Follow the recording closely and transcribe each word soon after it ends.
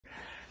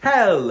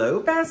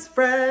Hello best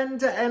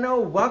friend,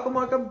 and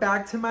welcome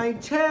back to my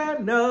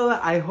channel.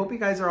 I hope you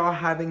guys are all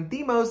having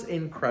the most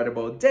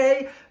incredible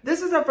day.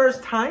 This is the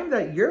first time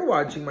that you're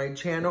watching my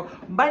channel.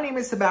 My name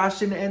is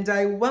Sebastian and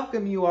I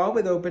welcome you all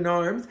with open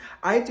arms.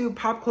 I do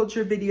pop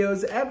culture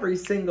videos every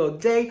single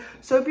day,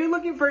 so if you're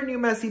looking for a new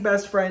messy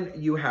best friend,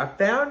 you have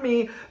found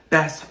me.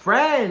 Best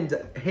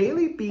friend,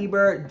 Hailey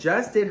Bieber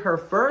just did her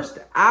first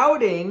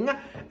outing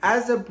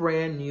as a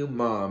brand new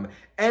mom.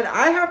 And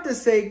I have to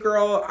say,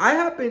 girl, I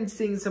have been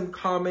seeing some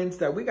comments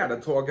that we got to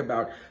talk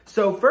about.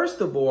 So first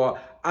of all,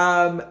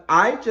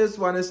 I just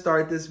want to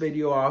start this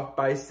video off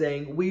by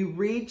saying we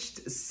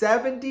reached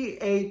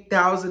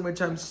 78,000,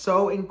 which I'm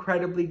so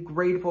incredibly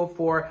grateful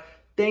for.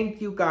 Thank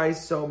you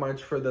guys so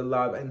much for the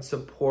love and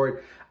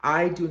support.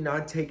 I do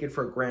not take it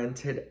for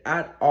granted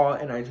at all.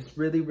 And I just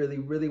really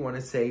want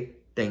to say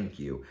thank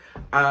you.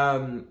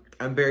 I'm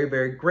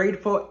very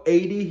grateful.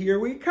 80, here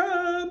we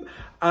come.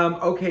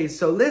 Okay,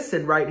 so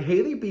listen, right?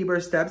 Hailey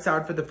Bieber steps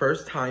out for the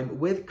first time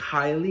with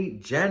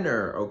Kylie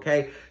Jenner,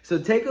 okay? So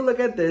take a look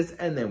at this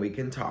and then we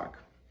can talk.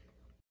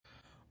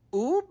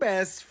 Ooh,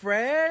 best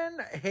friend,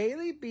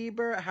 Hailey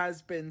Bieber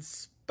has been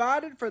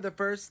spotted for the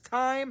first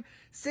time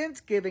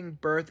since giving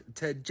birth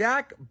to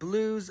Jack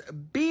Blues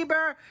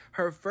Bieber,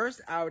 her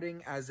first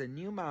outing as a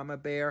new mama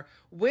bear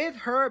with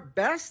her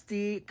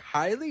bestie,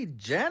 Kylie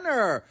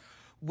Jenner.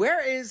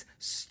 Where is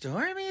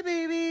Stormy,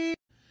 baby?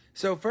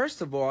 So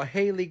first of all,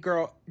 Hailey,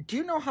 girl, do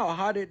you know how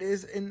hot it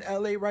is in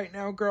LA right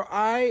now, girl?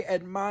 I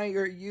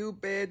admire you,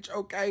 bitch,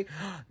 okay?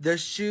 The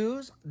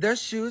shoes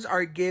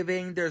are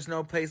giving, there's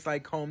no place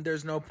like home,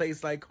 there's no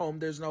place like home,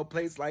 there's no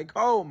place like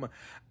home.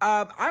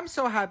 I'm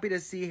so happy to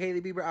see Hailey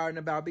Bieber out and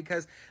about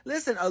because,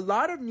 listen, a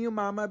lot of new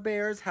mama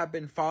bears have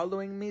been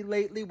following me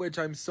lately, which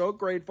I'm so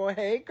grateful.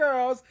 Hey,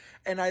 girls.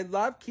 And I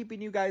love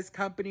keeping you guys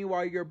company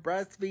while you're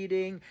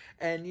breastfeeding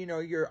and, you know,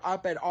 you're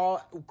up at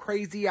all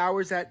crazy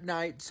hours at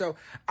night. So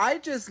I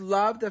just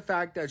love the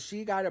fact that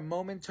she got a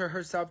moment to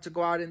herself to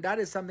go out. And that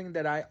is something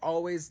that I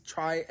always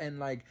try and,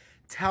 like,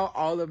 tell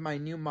all of my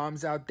new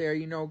moms out there.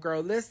 You know,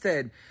 girl,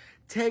 listen.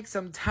 Take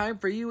some time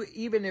for you,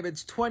 even if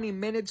it's 20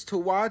 minutes to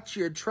watch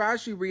your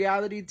trashy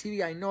reality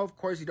TV. I know, of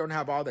course, you don't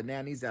have all the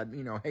nannies that,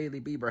 you know, Hailey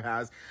Bieber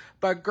has.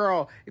 But,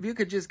 girl, if you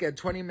could just get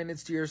 20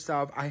 minutes to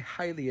yourself, I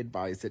highly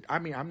advise it. I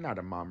mean, I'm not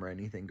a mom or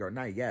anything, girl.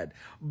 Not yet.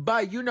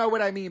 But you know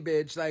what I mean,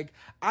 bitch. Like,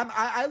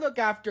 I look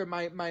after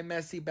my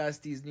messy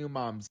besties, new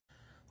moms.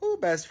 Ooh,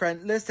 best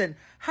friend, listen,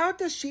 how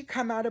does she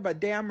come out of a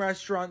damn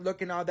restaurant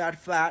looking all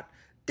that flat?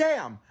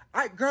 Damn.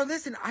 Girl,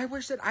 listen, I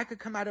wish that I could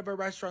come out of a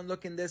restaurant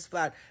looking this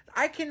flat.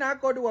 I cannot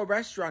go to a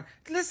restaurant.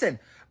 Listen,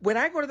 when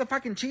I go to the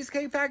fucking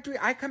Cheesecake Factory,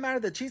 I come out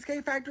of the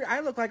Cheesecake Factory,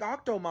 I look like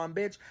Octomom,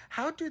 bitch.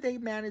 How do they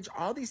manage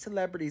all these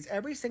celebrities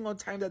every single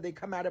time that they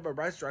come out of a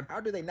restaurant? How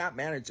do they not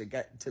manage to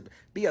get to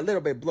be a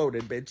little bit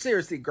bloated, bitch?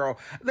 Seriously, girl.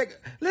 Like,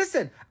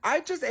 listen, I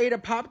just ate a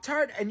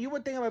Pop-Tart and you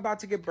would think I'm about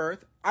to give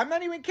birth. I'm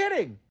not even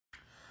kidding.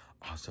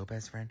 Also,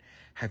 best friend,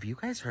 have you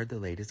guys heard the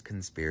latest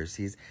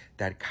conspiracies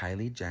that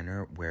Kylie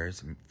Jenner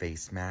wears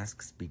face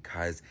masks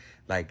because,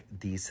 like,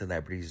 these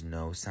celebrities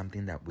know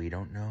something that we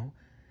don't know?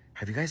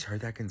 Have you guys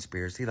heard that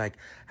conspiracy? Like,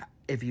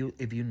 if you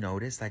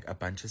notice, like, a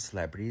bunch of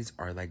celebrities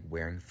are, like,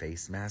 wearing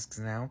face masks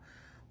now,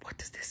 what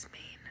does this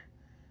mean?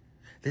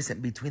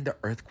 Listen, between the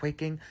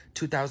earthquaking,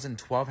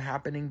 2012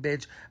 happening,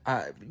 bitch,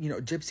 you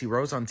know, Gypsy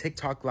Rose on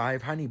TikTok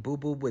Live, Honey Boo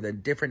Boo with a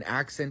different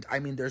accent. I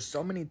mean, there's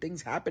so many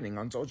things happening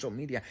on social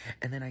media.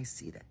 And then I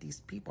see that these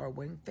people are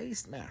wearing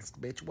face masks,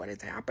 bitch. What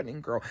is happening,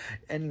 girl?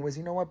 Anyways,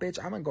 you know what,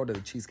 bitch? I'm going to go to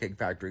the Cheesecake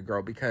Factory,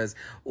 girl, because,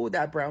 ooh,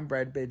 that brown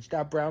bread, bitch,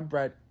 that brown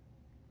bread,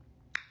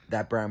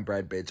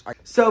 bitch.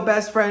 So,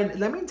 best friend,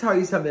 let me tell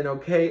you something,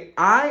 okay?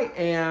 I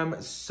am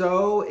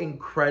so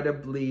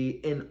incredibly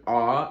in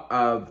awe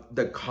of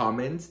the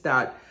comments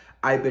that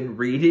I've been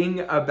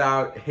reading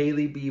about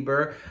Hailey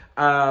Bieber.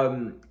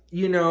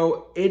 You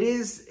know, it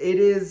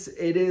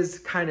is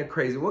kind of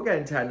crazy. We'll get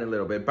into that in a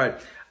little bit,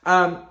 but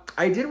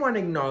I did want to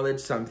acknowledge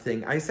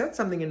something. I said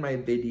something in my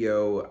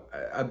video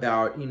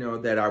about, you know,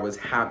 that I was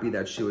happy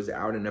that she was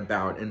out and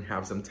about and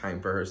have some time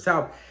for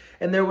herself.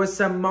 And there was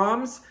some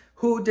moms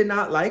who did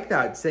not like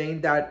that,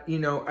 saying that, you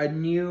know, a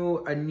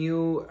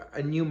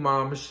new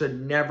mom should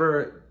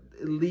never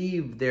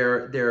leave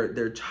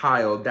their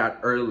child that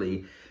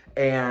early,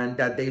 and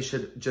that they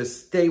should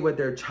just stay with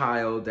their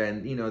child,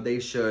 and, you know, they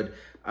should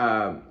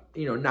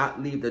you know,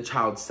 not leave the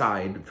child's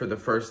side for the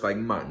first, like,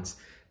 months.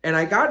 And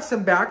I got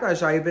some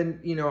backlash.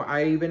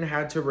 I even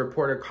had to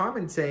report a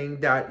comment saying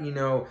that, you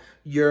know,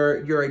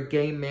 you're a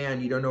gay man,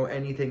 you don't know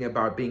anything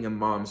about being a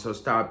mom, so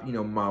stop, you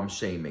know, mom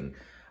shaming.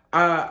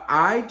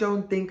 I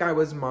don't think I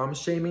was mom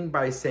shaming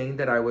by saying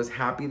that I was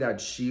happy that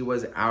she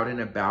was out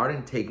and about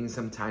and taking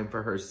some time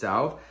for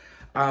herself.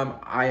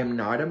 I am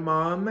not a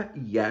mom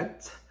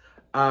yet,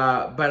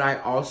 but I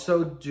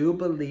also do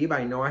believe,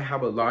 I know I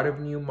have a lot of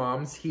new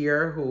moms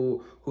here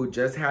who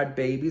just had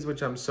babies,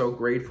 which I'm so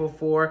grateful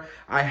for.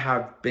 I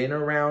have been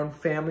around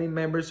family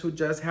members who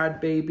just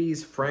had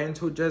babies, friends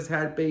who just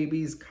had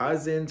babies,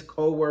 cousins,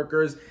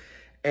 co-workers.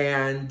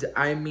 And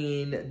I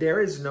mean, there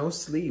is no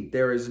sleep.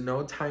 There is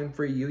no time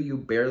for you. You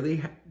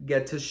barely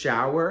get to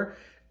shower.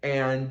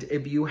 And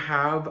if you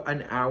have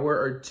an hour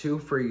or two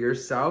for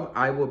yourself,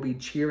 I will be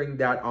cheering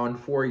that on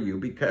for you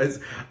because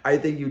I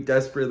think you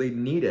desperately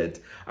need it.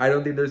 I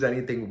don't think there's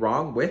anything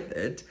wrong with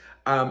it.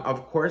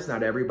 Of course,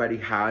 not everybody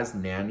has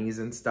nannies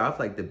and stuff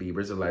like the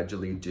Biebers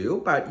allegedly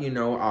do. But, you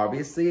know,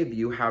 obviously, if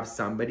you have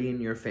somebody in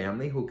your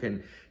family who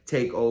can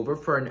take over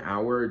for an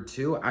hour or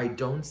two, I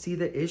don't see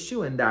the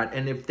issue in that.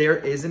 And if there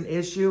is an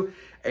issue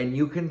and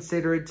you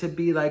consider it to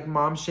be like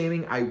mom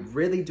shaming, I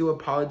really do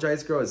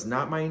apologize, girl. It's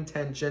not my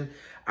intention.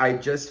 I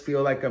just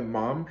feel like a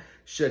mom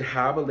should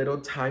have a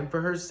little time for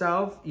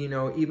herself, you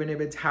know, even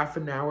if it's half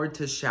an hour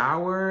to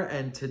shower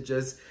and to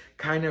just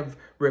kind of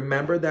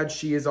remember that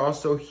she is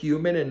also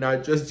human and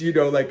not just, you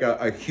know, like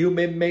a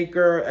human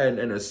maker and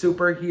a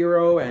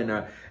superhero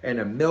and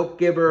a milk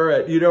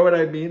giver. You know what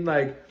I mean?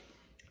 Like,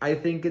 I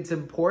think it's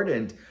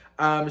important.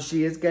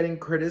 She is getting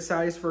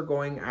criticized for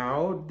going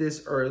out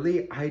this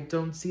early. I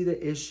don't see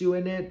the issue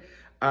in it.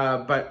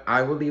 But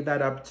I will leave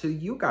that up to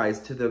you guys,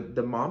 to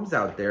the moms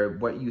out there,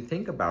 what you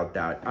think about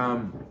that.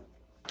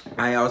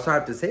 I also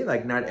have to say,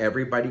 like, not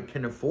everybody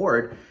can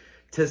afford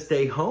to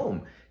stay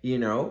home, you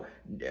know?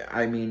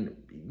 I mean,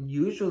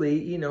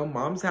 usually, you know,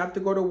 moms have to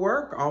go to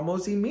work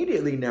almost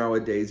immediately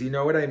nowadays, you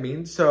know what I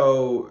mean?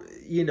 So,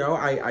 you know,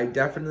 I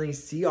definitely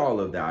see all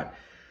of that.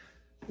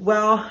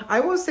 Well,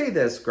 I will say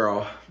this,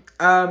 girl.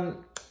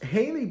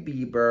 Hailey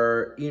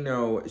Bieber, you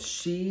know,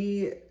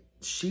 she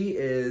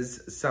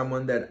is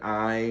someone that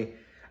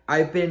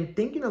I've been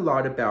thinking a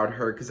lot about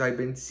her because I've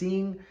been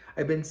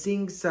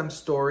seeing some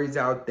stories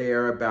out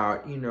there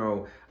about, you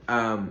know,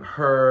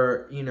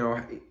 her, you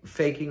know,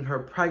 faking her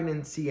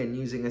pregnancy and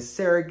using a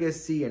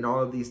surrogacy and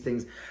all of these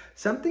things.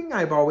 Something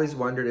I've always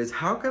wondered is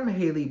how come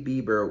Hailey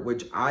Bieber,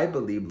 which I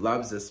believe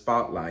loves the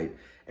spotlight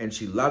and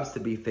she loves to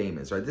be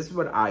famous, right? This is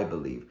what I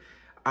believe.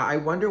 I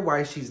wonder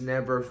why she's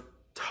never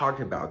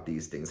talked about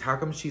these things. How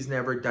come she's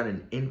never done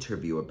an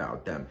interview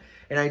about them?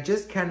 And I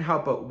just can't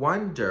help but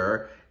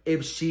wonder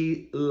if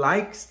she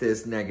likes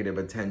this negative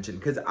attention.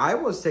 Because I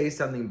will say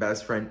something,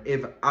 best friend.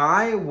 If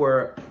I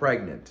were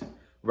pregnant,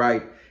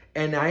 right,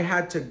 and I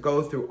had to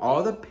go through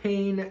all the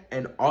pain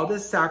and all the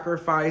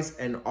sacrifice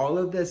and all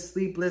of the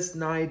sleepless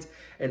nights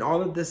and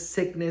all of the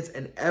sickness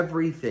and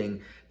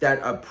everything that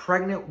a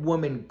pregnant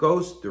woman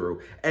goes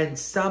through, and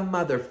some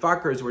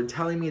motherfuckers were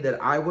telling me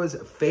that I was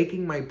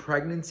faking my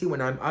pregnancy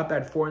when I'm up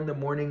at 4 in the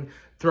morning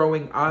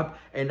throwing up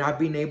and not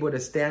being able to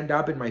stand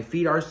up and my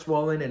feet are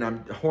swollen and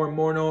I'm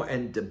hormonal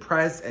and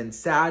depressed and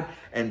sad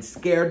and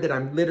scared that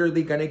I'm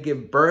literally gonna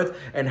give birth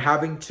and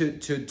having to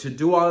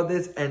do all of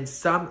this, and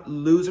some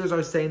losers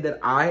are saying that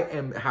I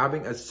am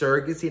having a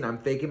surrogacy and I'm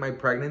faking my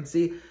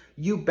pregnancy,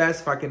 you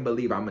best fucking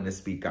believe I'm gonna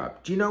speak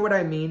up. Do you know what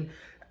I mean?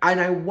 And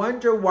I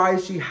wonder why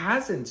she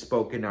hasn't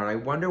spoken out. I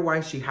wonder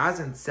why she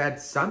hasn't said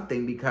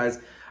something, because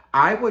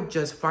I would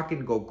just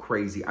fucking go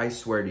crazy. I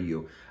swear to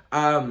you.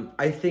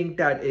 I think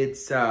that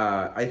it's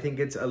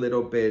a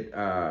little bit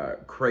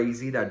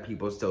crazy that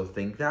people still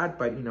think that,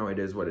 but you know, it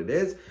is what it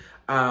is.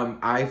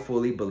 I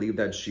fully believe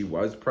that she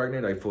was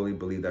pregnant. I fully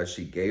believe that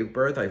she gave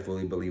birth. I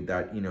fully believe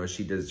that, you know,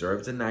 she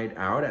deserves a night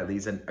out, at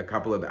least a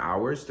couple of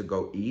hours to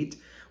go eat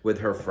with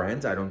her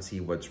friends. I don't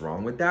see what's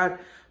wrong with that.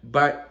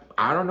 But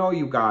I don't know,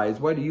 you guys.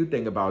 What do you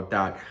think about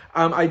that?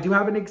 I do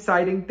have an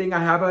exciting thing. I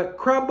have a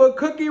crumble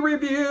cookie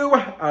review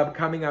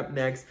coming up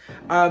next.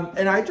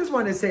 And I just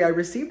want to say I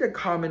received a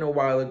comment a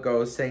while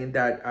ago saying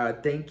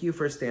that thank you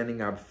for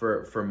standing up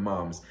for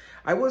moms.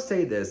 I will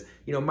say this.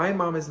 You know, my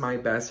mom is my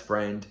best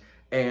friend.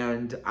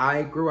 And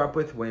I grew up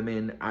with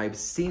women. I've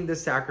seen the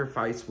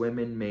sacrifice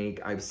women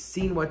make. I've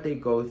seen what they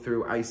go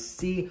through. I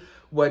see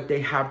what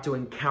they have to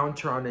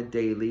encounter on a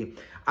daily.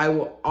 I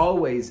will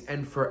always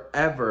and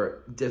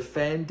forever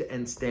defend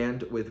and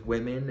stand with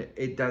women.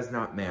 It does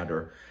not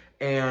matter.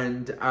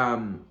 And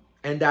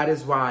that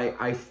is why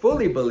I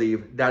fully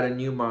believe that a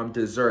new mom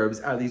deserves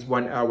at least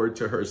 1 hour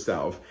to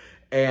herself.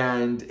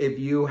 And if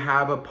you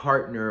have a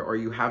partner or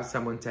you have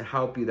someone to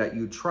help you that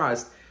you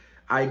trust,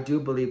 I do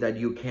believe that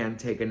you can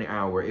take an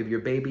hour. If your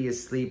baby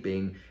is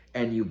sleeping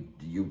and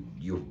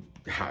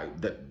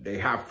they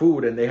have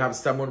food and they have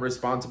someone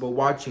responsible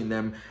watching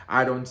them,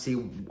 I don't see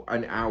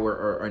an hour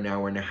or an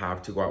hour and a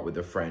half to go out with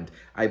a friend.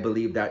 I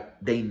believe that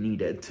they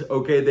need it.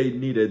 Okay, they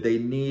need it.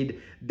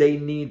 They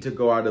need to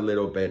go out a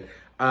little bit.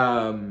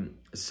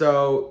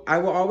 So I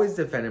will always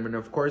defend him. And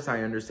of course,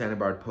 I understand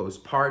about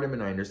postpartum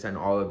and I understand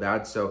all of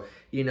that. So,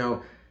 you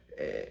know,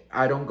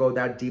 I don't go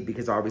that deep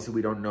because obviously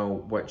we don't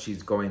know what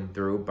she's going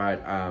through,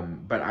 but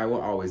I will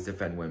always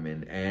defend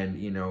women. And,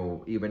 you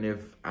know, even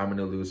if I'm going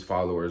to lose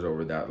followers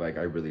over that, like,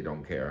 I really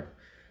don't care.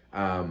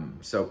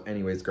 So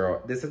anyways,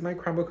 girl, this is my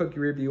crumble cookie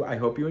review. I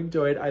hope you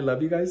enjoyed. I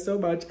love you guys so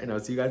much, and I'll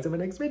see you guys in my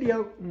next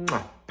video.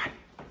 Mwah. Bye.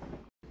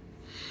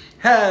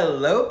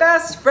 Hello,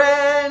 best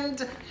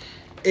friend.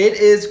 It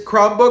is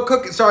crumble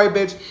cookie. Sorry,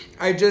 bitch.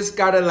 I just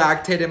got a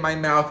lactate in my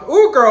mouth.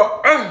 Ooh,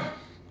 girl.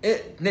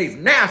 It tastes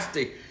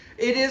nasty.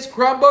 It is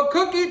crumble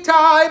cookie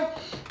time.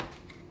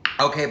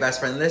 Okay,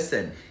 best friend,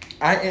 listen.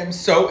 I am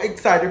so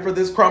excited for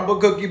this crumble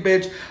cookie,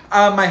 bitch.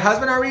 My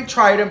husband already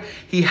tried them.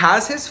 He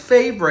has his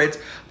favorites,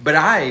 but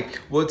I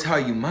will tell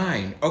you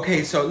mine.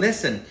 Okay, so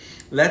listen.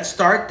 Let's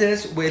start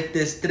this with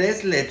this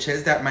tres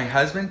leches that my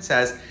husband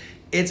says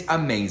it's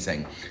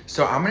amazing.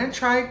 So I'm gonna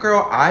try it,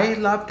 girl. I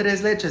love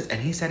tres leches,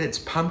 and he said it's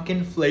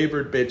pumpkin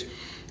flavored, bitch.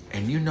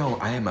 And you know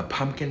I am a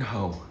pumpkin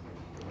hoe.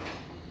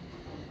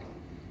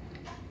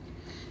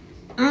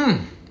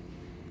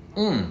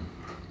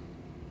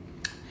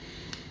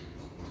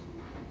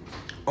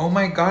 Oh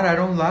my God, I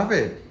don't love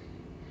it.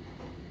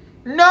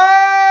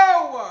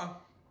 No!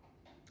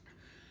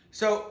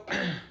 So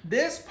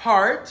this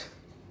part,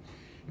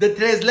 the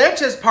tres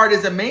leches part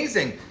is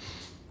amazing.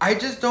 I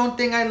just don't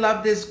think I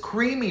love this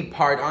creamy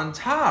part on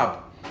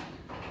top.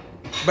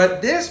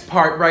 But this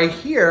part right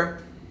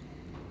here,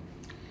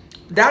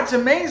 that's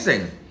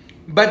amazing.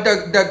 But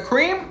the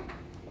cream,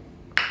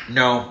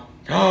 no.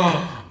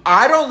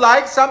 I don't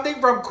like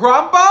something from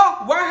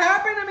Crumble? What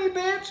happened to me,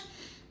 bitch?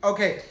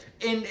 Okay,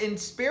 in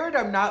spirit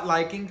of not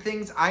liking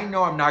things, I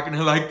know I'm not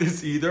gonna like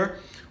this either,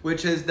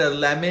 which is the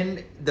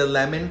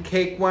lemon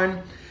cake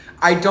one.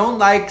 I don't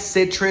like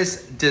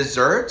citrus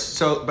desserts,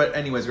 so, but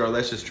anyways, girl,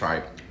 let's just try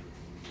it.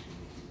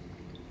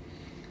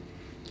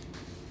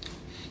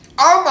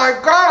 Oh my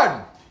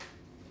God!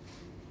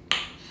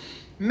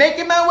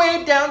 Making my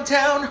way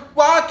downtown,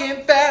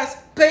 walking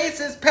fast,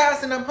 places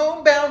passing, I'm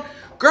homebound.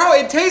 Girl,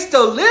 it tastes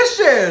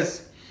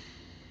delicious.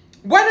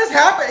 What has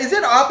happened? Is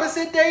it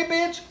opposite day,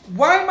 bitch?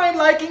 Why am I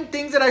liking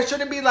things that I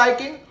shouldn't be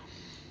liking?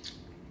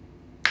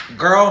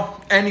 Girl,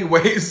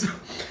 anyways,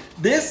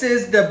 this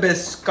is the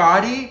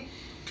biscotti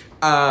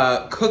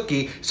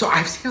cookie. So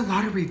I've seen a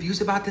lot of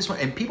reviews about this one,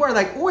 and people are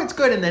like, oh, it's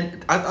good. And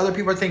then other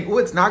people are saying, oh,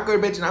 it's not good,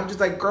 bitch. And I'm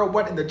just like, girl,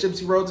 what in the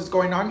Gypsy Roads is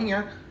going on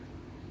here?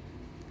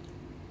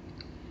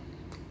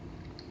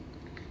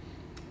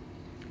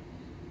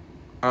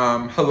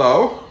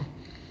 Hello?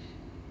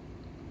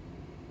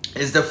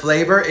 Is the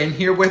flavor in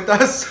here with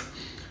us?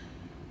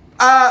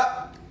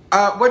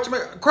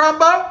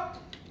 Crumba?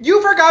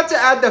 You forgot to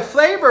add the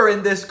flavor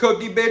in this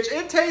cookie, bitch.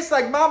 It tastes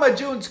like Mama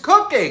June's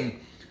cooking.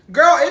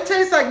 Girl, it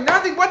tastes like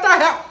nothing. What the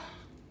hell?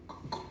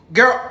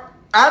 Girl,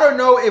 I don't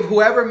know if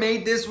whoever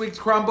made this week's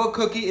crumble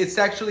cookie is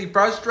sexually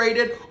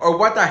frustrated or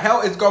what the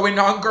hell is going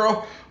on,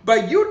 girl.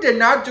 But you did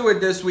not do it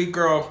this week,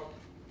 girl.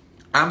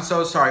 I'm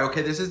so sorry.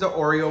 Okay, this is the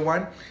Oreo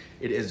one.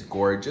 It is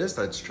gorgeous.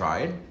 Let's try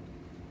it.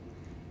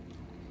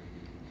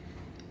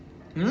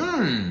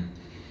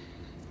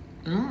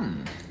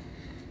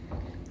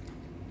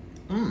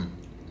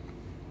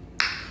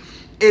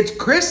 It's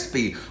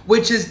crispy,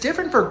 which is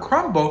different for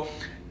crumble.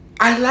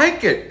 I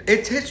like it.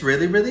 It tastes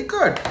really, really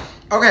good.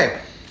 Okay,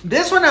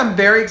 this one I'm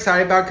very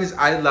excited about because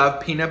I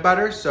love peanut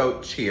butter.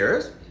 So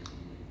cheers.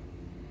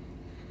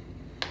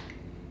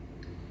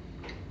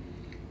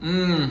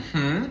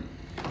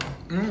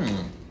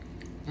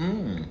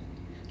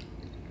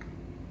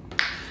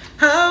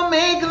 I'll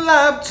make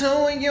love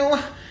to you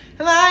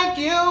like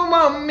you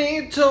want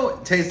me to.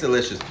 It tastes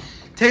delicious.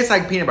 Tastes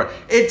like peanut butter.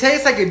 It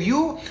tastes like if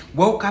you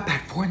woke up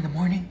at 4 in the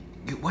morning,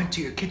 you went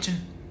to your kitchen,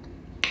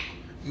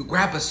 you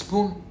grab a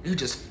spoon, you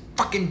just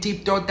fucking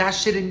deep throat that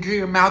shit into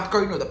your mouth,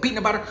 girl. You know, the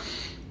peanut butter.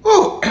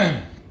 Ooh,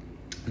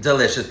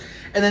 delicious.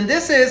 And then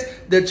this is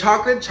the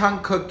chocolate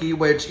chunk cookie,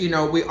 which, you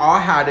know, we all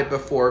had it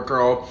before,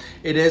 girl.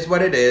 It is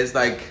what it is.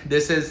 Like,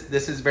 this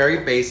is very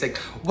basic.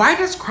 Why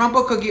does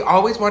crumble cookie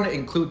always want to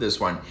include this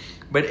one?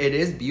 But it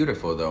is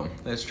beautiful, though.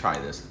 Let's try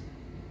this.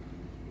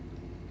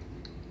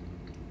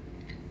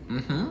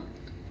 I'm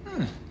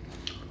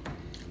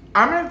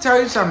going to tell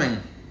you something.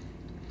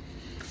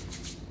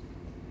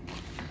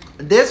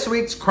 This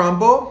week's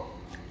crumble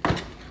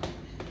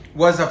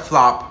was a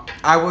flop.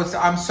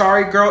 I'm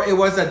sorry, girl. It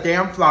was a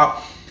damn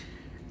flop.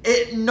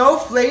 No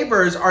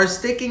flavors are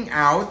sticking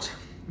out.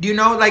 You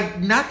know, like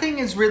nothing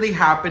is really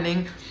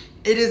happening.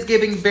 It is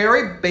giving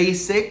very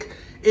basic.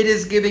 It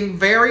is giving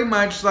very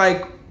much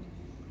like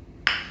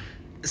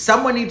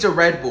someone needs a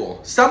Red Bull.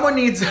 Someone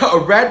needs a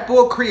Red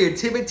Bull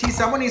creativity.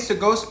 Someone needs to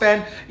go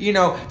spend, you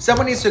know,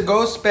 someone needs to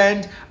go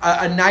spend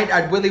a night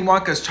at Willy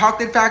Wonka's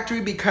chocolate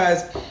factory,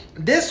 because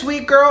this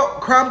week, girl,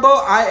 crumble,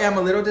 I am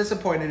a little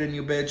disappointed in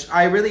you, bitch.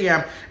 I really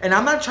am. And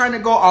I'm not trying to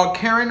go all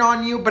Karen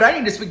on you, but I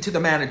need to speak to the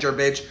manager,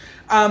 bitch.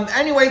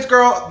 Anyways,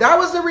 girl, that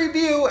was the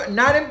review.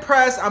 Not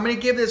impressed. I'm going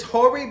to give this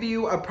whole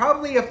review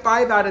probably a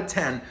 5 out of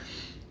 10.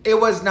 It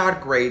was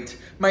not great.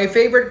 My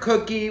favorite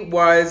cookie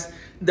was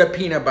the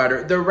peanut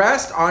butter. The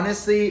rest,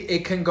 honestly,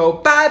 it can go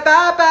bye,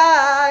 bye,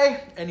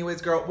 bye.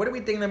 Anyways, girl, what do we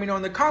think? Let me know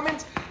in the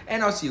comments,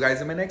 and I'll see you guys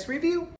in my next review.